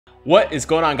What is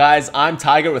going on, guys? I'm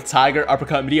Tiger with Tiger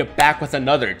Uppercut Media, back with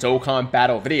another Dokkan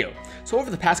battle video. So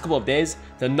over the past couple of days,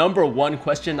 the #1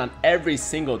 question on every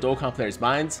single Dokkan player's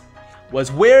minds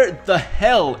was, where the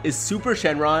hell is Super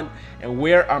Shenron and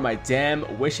where are my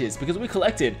damn wishes? Because we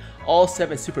collected all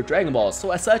 7 Super Dragon Balls,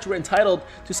 so as such we're entitled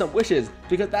to some wishes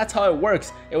because that's how it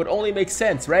works. It would only make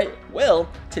sense, right? Well,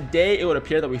 today it would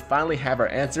appear that we finally have our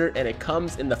answer, and it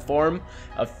comes in the form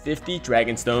of 50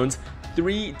 Dragon Stones,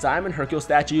 3 Diamond Hercule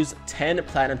statues, 10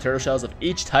 Platinum Turtle Shells of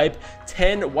each type,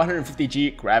 10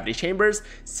 150G Gravity Chambers,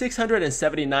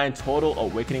 679 total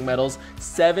Awakening Medals,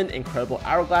 7 Incredible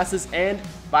Hourglasses, and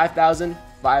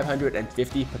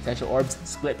 5,550 potential orbs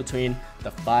split between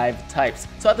the 5 types.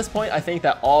 So at this point, I think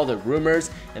that all the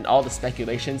rumors and all the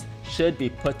speculations should be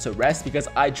put to rest, because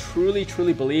I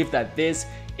truly believe that this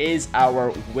is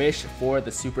our wish for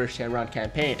the Super Shenron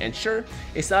campaign. And sure,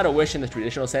 it's not a wish in the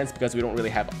traditional sense because we don't really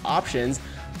have options,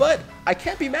 but I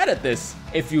can't be mad at this.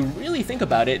 If you really think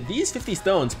about it, these 50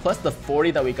 stones plus the 40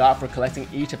 that we got for collecting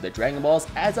each of the Dragon Balls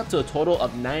adds up to a total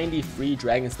of 90 free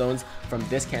Dragon Stones from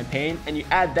this campaign, and you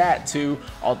add that to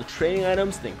all the trading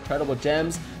items, the incredible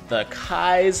gems, the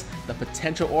Kais, the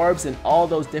potential orbs, and all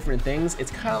those different things.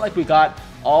 It's kind of like we got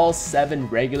all 7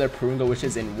 regular Purunga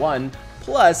wishes in one,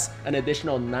 plus an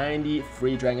additional 90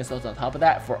 free Dragon Stones on top of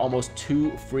that for almost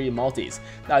 2 free multis.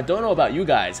 Now, I don't know about you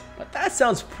guys, but that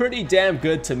sounds pretty damn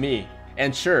good to me.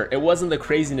 And sure, it wasn't the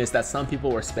craziness that some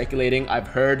people were speculating. I've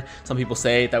heard some people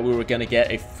say that we were gonna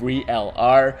get a free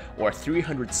LR or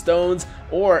 300 stones,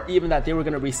 or even that they were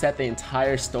gonna reset the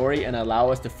entire story and allow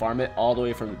us to farm it all the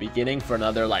way from the beginning for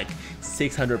another like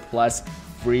 600 plus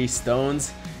free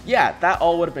stones. Yeah, that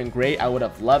all would have been great. I would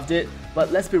have loved it,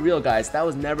 but let's be real, guys, that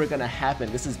was never gonna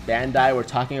happen. This is Bandai we're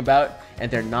talking about,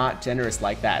 and they're not generous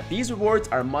like that. These rewards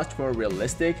are much more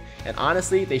realistic, and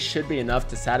honestly, they should be enough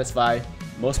to satisfy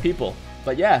most people.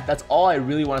 But yeah, that's all I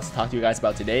really wanted to talk to you guys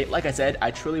about today. Like I said,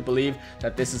 I truly believe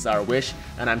that this is our wish,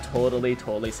 and I'm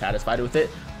totally satisfied with it.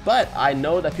 But I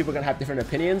know that people are gonna have different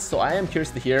opinions, so I am curious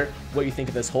to hear what you think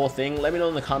of this whole thing. Let me know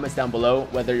in the comments down below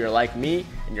whether you're like me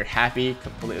and you're happy,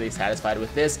 completely satisfied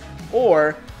with this,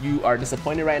 or you are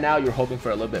disappointed right now, you're hoping for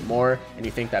a little bit more, and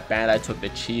you think that Bandai took the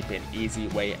cheap and easy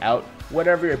way out.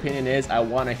 Whatever your opinion is, I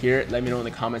want to hear it. Let me know in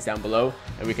the comments down below,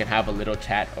 and we can have a little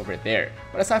chat over there.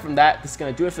 But aside from that, this is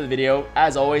going to do it for the video.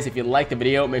 As always, if you like the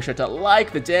video, make sure to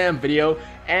like the damn video.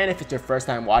 And if it's your first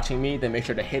time watching me, then make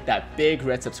sure to hit that big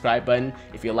red subscribe button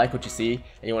if you like what you see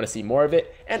and you want to see more of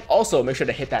it. And also make sure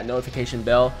to hit that notification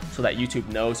bell so that YouTube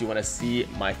knows you want to see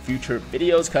my future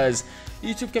videos, because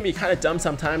YouTube can be kind of dumb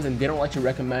sometimes and they don't like to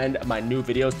recommend my new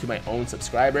videos to my own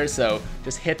subscribers. So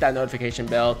just hit that notification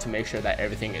bell to make sure that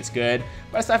everything is good.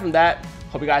 But aside from that,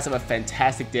 hope you guys have a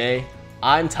fantastic day.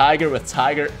 I'm Tiger with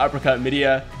Tiger Uppercut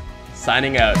Media,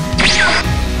 signing out.